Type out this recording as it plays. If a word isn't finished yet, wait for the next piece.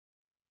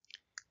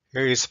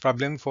Here is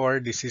problem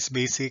 4. This is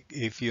basic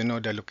if you know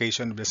the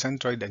location of the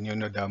centroid and you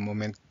know the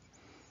moment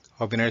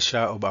of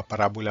inertia of a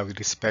parabola with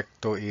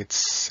respect to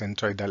its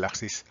centroidal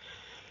axis.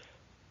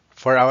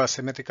 For our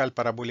symmetrical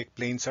parabolic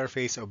plane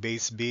surface of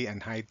base B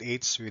and height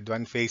h with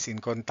one face in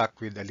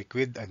contact with the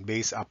liquid and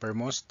base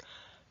uppermost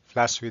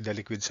flush with the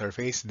liquid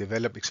surface,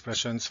 develop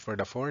expressions for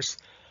the force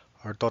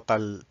or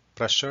total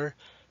pressure,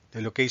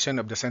 the location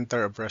of the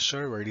center of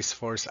pressure where this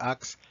force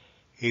acts,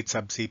 H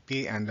sub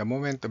Cp, and the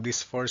moment of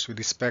this force with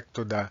respect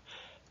to the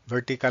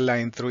vertical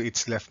line through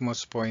its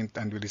leftmost point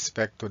and with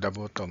respect to the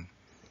bottom.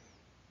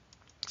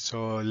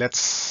 So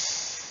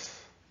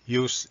let's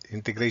use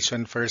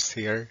integration first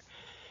here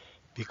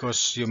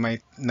because you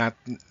might not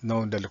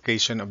know the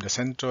location of the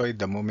centroid,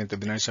 the moment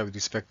of inertia with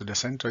respect to the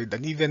centroid,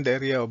 and even the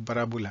area of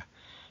parabola.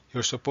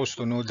 You're supposed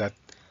to know that.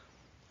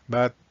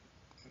 But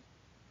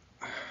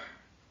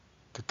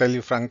to tell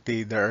you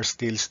frankly, there are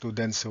still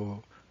students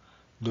who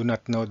do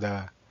not know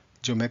the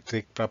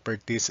geometric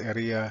properties,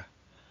 area,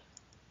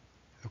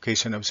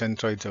 location of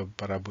centroids of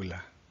parabola.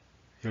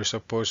 You're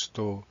supposed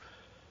to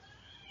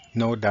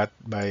know that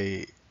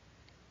by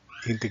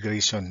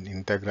integration,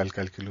 integral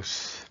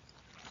calculus.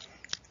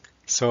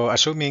 So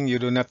assuming you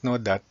do not know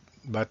that,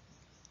 but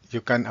you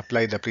can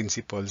apply the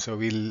principle. So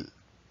we'll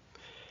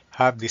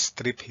have this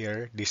strip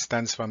here.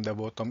 Distance from the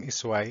bottom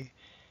is y.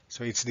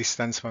 So its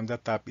distance from the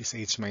top is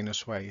h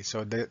minus y.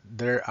 So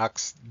there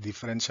acts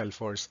differential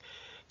force.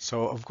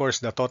 So of course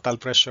the total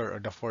pressure or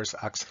the force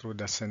acts through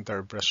the center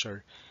of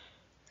pressure.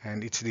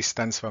 And its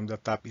distance from the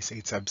top is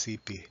h sub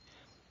Cp.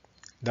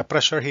 The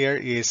pressure here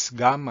is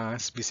gamma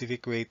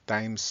specific weight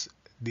times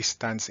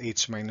distance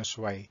h minus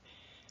y.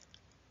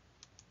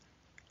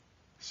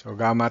 So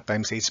gamma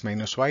times h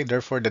minus y.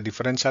 Therefore, the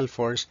differential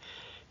force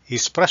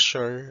is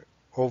pressure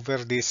over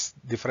this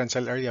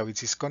differential area,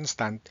 which is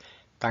constant,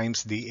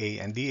 times dA.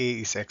 And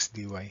dA is x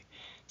dy.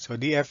 So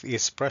dF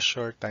is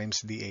pressure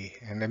times dA.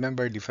 And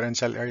remember,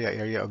 differential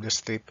area of the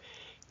strip,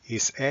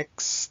 is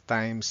x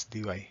times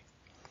dy.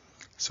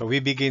 So we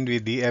begin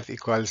with dF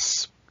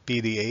equals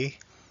PdA.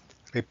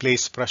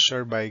 Replace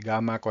pressure by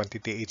gamma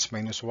quantity h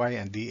minus y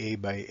and dA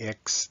by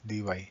x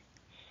dy.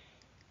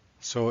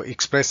 So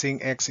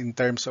expressing x in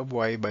terms of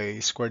y by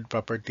squared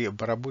property of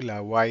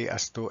parabola, y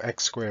as to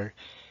x squared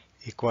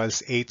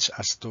equals h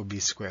as to b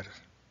squared.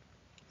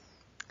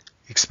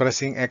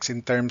 Expressing x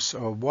in terms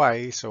of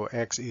y, so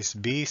x is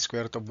b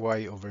square root of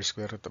y over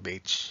square root of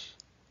h.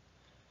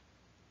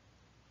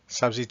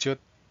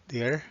 Substitute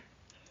here.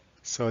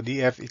 So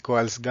df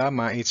equals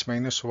gamma h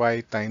minus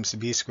y times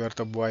b square root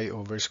of y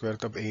over square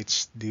root of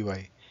h dy.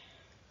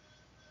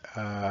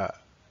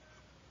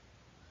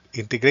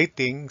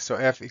 Integrating, so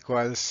f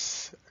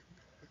equals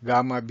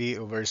gamma b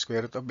over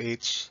square root of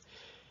h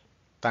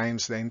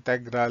times the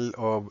integral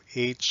of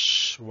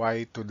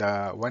hy to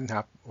the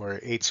 1/2 or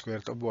h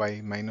squared of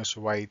y minus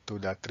y to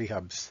the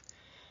 3/2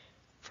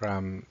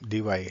 from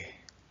dy.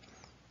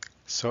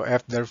 So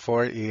f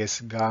therefore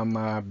is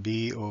gamma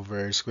b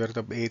over square root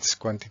of h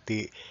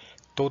quantity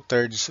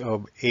 2/3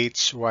 of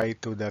hy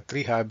to the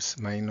 3/2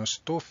 minus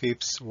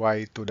 2/5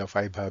 y to the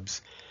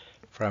 5/2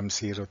 from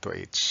 0 to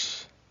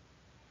h.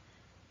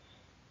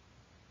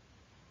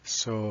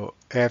 So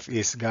f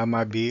is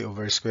gamma b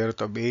over square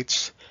root of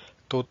h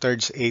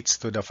 2/3 h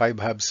to the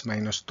 5/2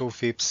 minus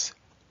 2/5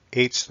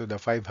 h to the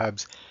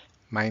 5/2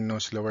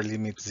 minus lower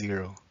limit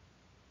 0.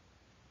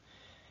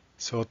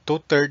 So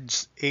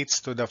 2/3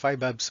 h to the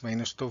 5/2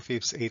 minus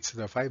 2/5 h to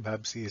the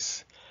 5/2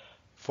 is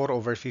 4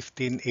 over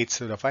 15 h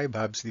to the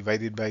 5/2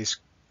 divided by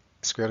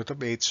square root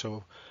of h,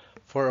 so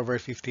 4 over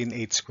 15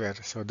 h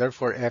squared. So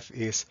therefore f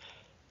is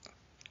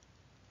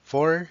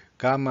 4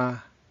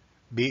 gamma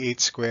bh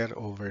squared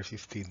over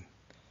 15.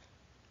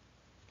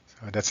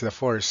 So that's the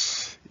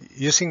force.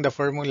 Using the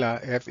formula,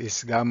 F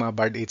is gamma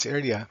barred h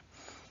area,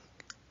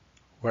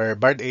 where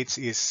barred h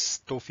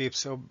is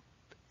 2/5 of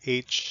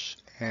h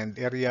and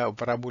area of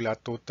parabola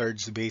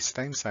 2/3 base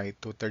times height,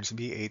 2/3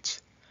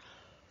 bh.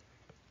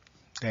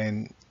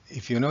 Then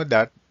if you know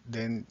that,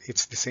 then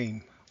it's the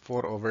same,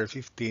 4 over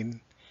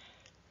 15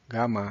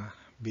 gamma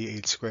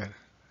bh squared.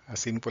 As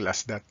simple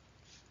as that.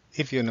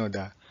 If you know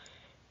the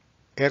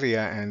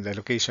area and the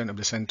location of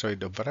the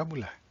centroid of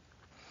parabola.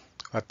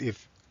 What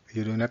if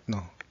you do not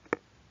know?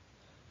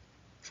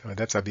 So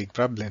that's a big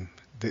problem.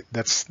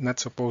 That's not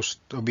supposed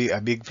to be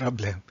a big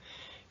problem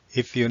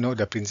if you know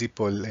the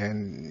principle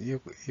and you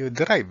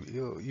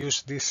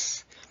use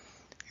this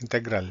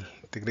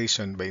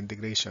integration by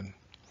integration.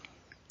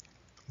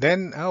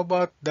 Then how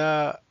about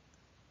the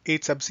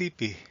h sub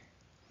Cp?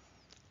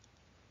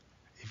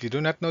 If you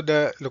do not know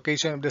the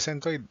location of the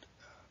centroid,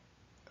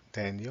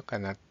 then you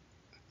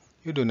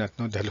do not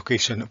know the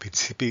location of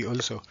HCP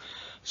also.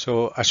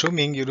 So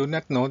assuming you do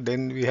not know,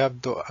 then we have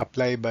to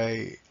apply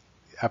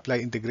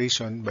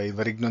integration by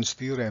Varignon's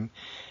theorem.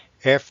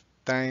 F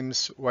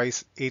times y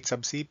h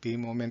sub Cp,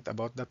 moment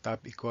about the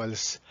top,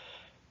 equals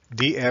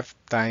df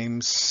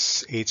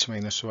times h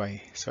minus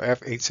y. So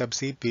f h sub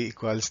Cp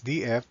equals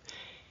df,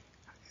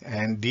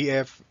 and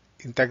df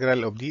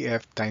integral of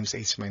df times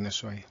h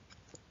minus y.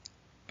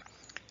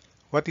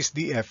 What is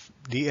df?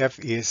 df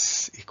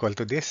is equal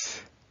to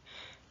this.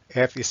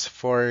 F is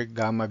 4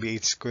 gamma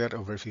bh squared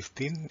over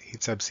 15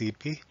 h sub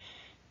cp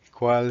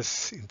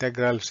equals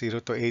integral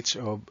 0 to h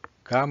of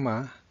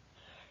gamma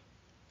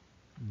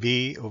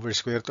b over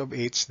square root of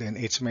h, then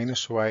h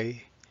minus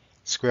y.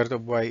 Square root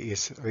of y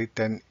is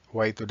written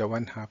y to the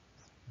 1/2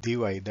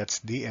 dy. That's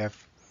df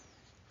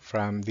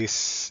from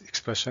this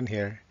expression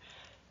here.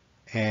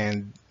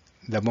 And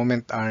the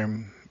moment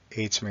arm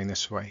h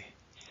minus y.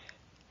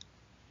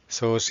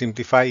 So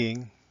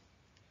simplifying,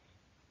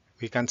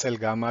 we cancel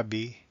gamma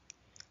b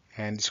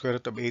and square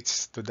root of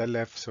h to the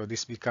left. So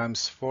this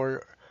becomes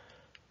 4h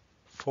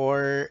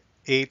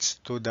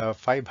to the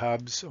 5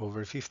 halves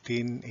over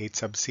 15 h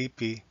sub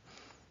cp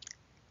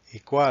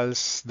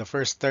equals, the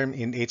first term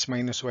in h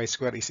minus y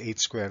squared is h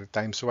squared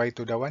times y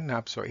to the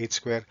 1/2, so h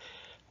squared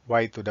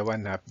y to the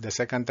 1/2. The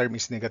second term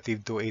is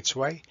negative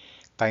 2hy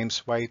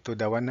times y to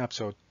the 1/2,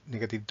 so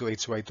negative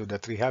 2hy to the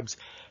 3 halves.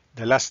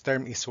 The last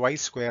term is y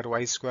squared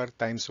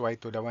times y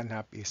to the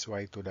 1/2 is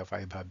y to the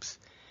 5 halves.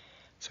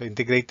 So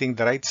integrating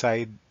the right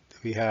side,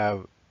 we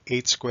have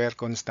h squared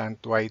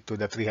constant y to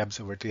the 3 halves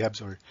over 3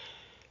 halves, or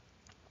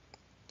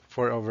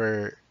 4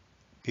 over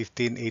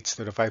 15 h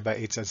to the 5 by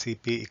h sub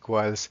cp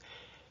equals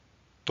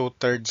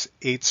 2/3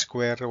 h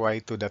squared y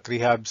to the 3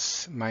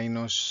 halves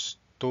minus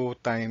 2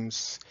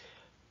 times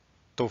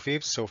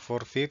 2/5, so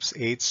 4/5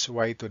 h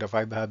y to the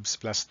 5 halves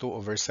plus 2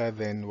 over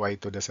 7 y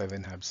to the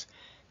 7 halves.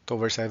 2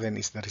 over 7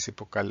 is the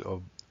reciprocal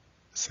of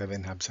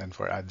 7 halves, and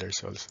for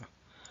others also.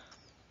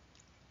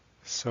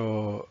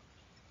 So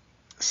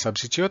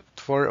substitute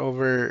 4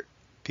 over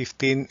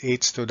 15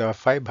 h to the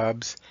 5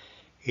 halves,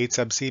 h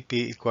sub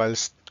cp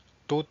equals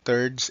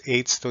 2/3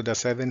 h to the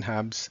 7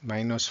 halves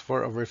minus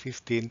 4 over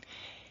 15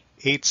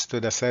 h to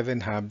the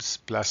 7 halves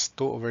plus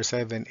 2 over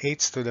 7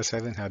 h to the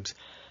 7 halves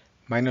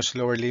minus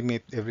lower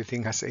limit,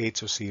 everything has h,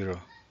 so 0.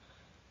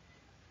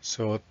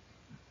 So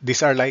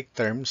these are like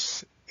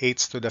terms,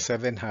 h to the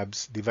 7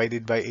 halves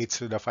divided by h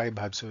to the 5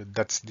 halves, so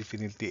that's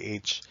definitely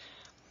h.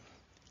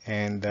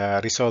 And the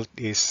result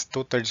is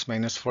 2/3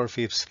 minus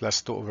 4/5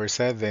 plus 2 over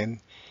 7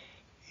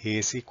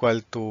 is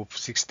equal to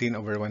 16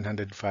 over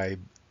 105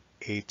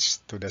 h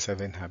to the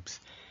 7 halves.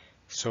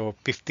 So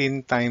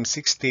 15 times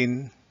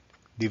 16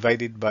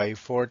 divided by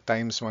 4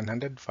 times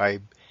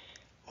 105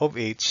 of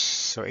h,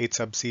 so h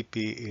sub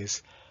cp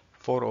is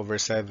 4 over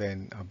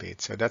 7 of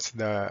h. So that's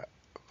the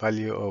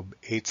value of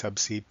h sub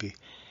cp,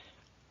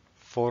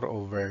 4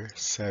 over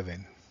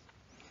 7.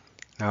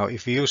 Now,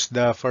 if you use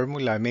the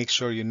formula, make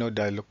sure you know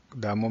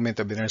the moment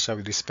of inertia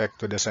with respect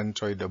to the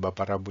centroid of a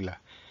parabola.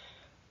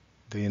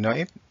 Do you know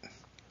it?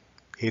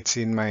 It's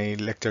in my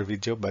lecture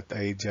video, but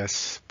I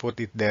just put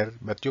it there.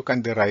 But you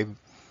can derive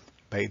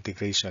by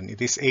integration.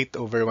 It is 8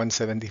 over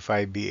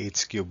 175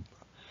 bh cubed.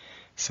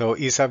 So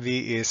E sub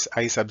V is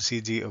I sub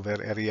Cg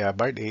over area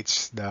barred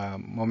h, the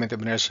moment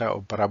of inertia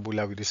of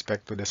parabola with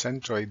respect to the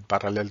centroid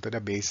parallel to the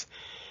base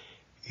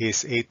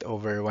is 8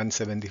 over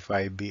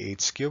 175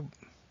 bh cubed.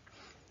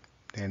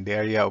 Then the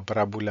area of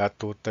parabola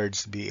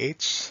 2/3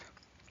 bh.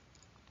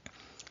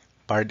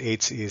 Barred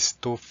h is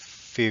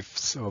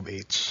 2/5 of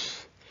h.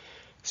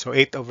 So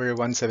 8 over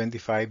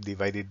 175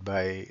 divided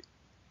by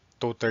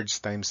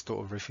 2/3 times 2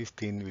 over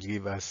 15 will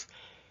give us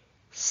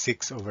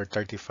 6 over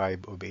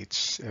 35 of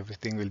h.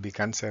 Everything will be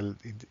cancelled.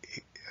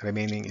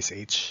 Remaining is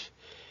h.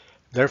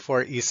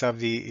 Therefore, E sub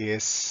V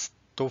is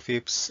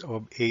 2/5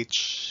 of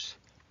h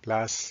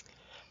plus,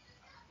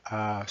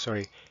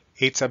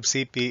 h sub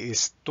Cp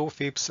is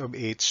 2/5 of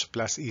h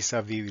plus E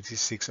sub V, which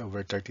is 6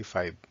 over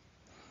 35.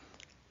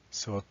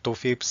 So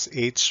 2/5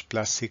 h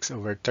plus 6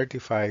 over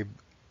 35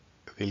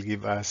 will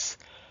give us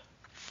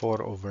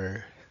 4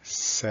 over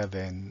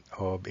 7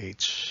 of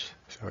h.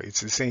 So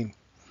it's the same.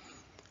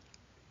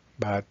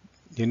 But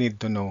you need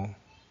to know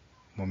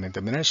moment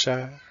of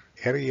inertia,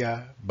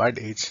 area, barred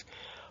h,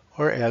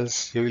 or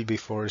else you will be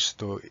forced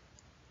to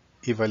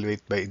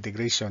evaluate by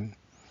integration.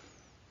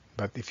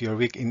 But if you're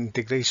weak in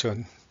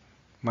integration,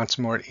 much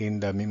more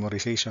in the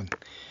memorization.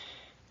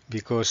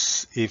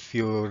 Because if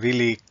you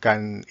really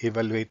can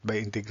evaluate by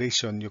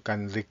integration, you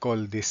can recall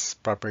these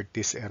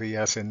properties,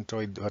 area,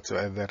 centroid,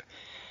 whatsoever,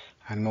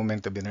 and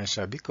moment of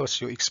inertia, because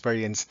you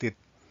experienced it.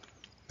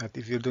 But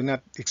if you do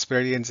not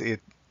experience it,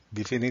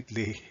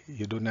 definitely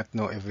you do not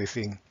know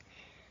everything,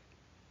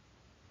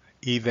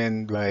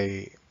 even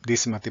by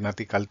these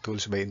mathematical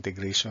tools by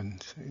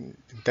integration.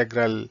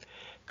 Integral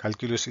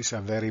calculus is a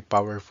very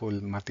powerful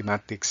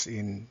mathematics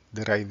in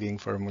deriving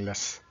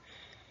formulas.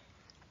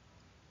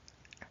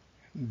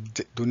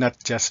 Do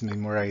not just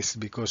memorize,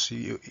 because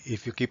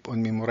if you keep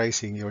on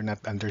memorizing, you're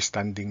not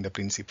understanding the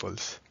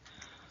principles.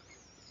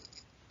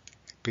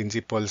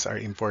 Principles are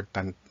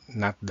important,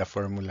 not the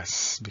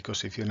formulas,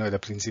 because if you know the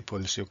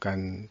principles, you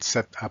can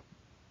set up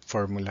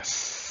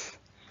formulas.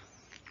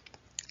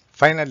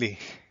 Finally,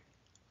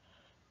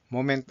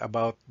 moment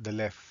about the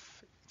left,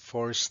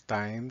 force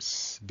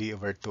times b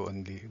over 2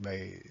 only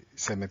by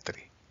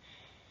symmetry.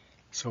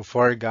 So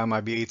 4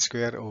 gamma bh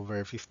squared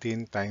over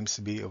 15 times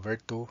b over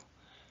 2.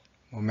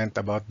 Moment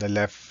about the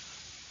left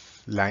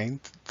line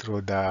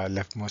through the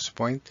leftmost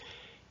point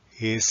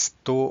is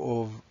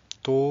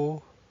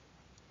 2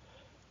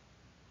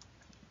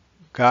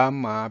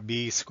 gamma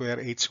b square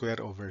h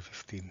square over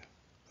 15.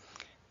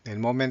 Then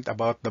moment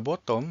about the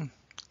bottom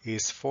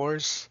is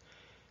force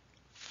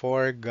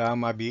 4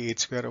 gamma b h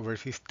square over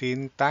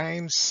 15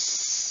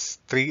 times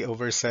 3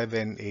 over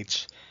 7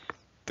 h.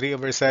 3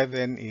 over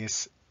 7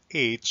 is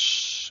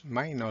h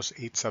minus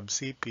h sub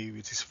cp,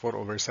 which is 4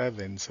 over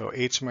 7. So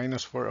h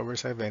minus 4 over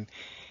 7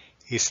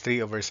 is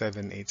 3 over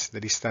 7h, the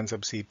distance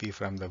of cp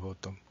from the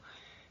bottom.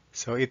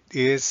 So it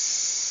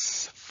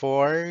is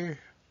 4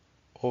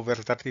 over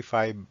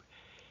 35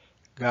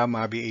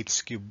 gamma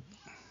bh cubed.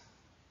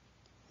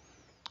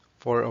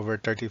 4 over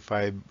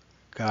 35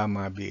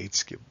 gamma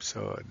bh cubed.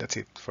 So that's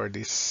it for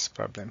this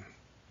problem.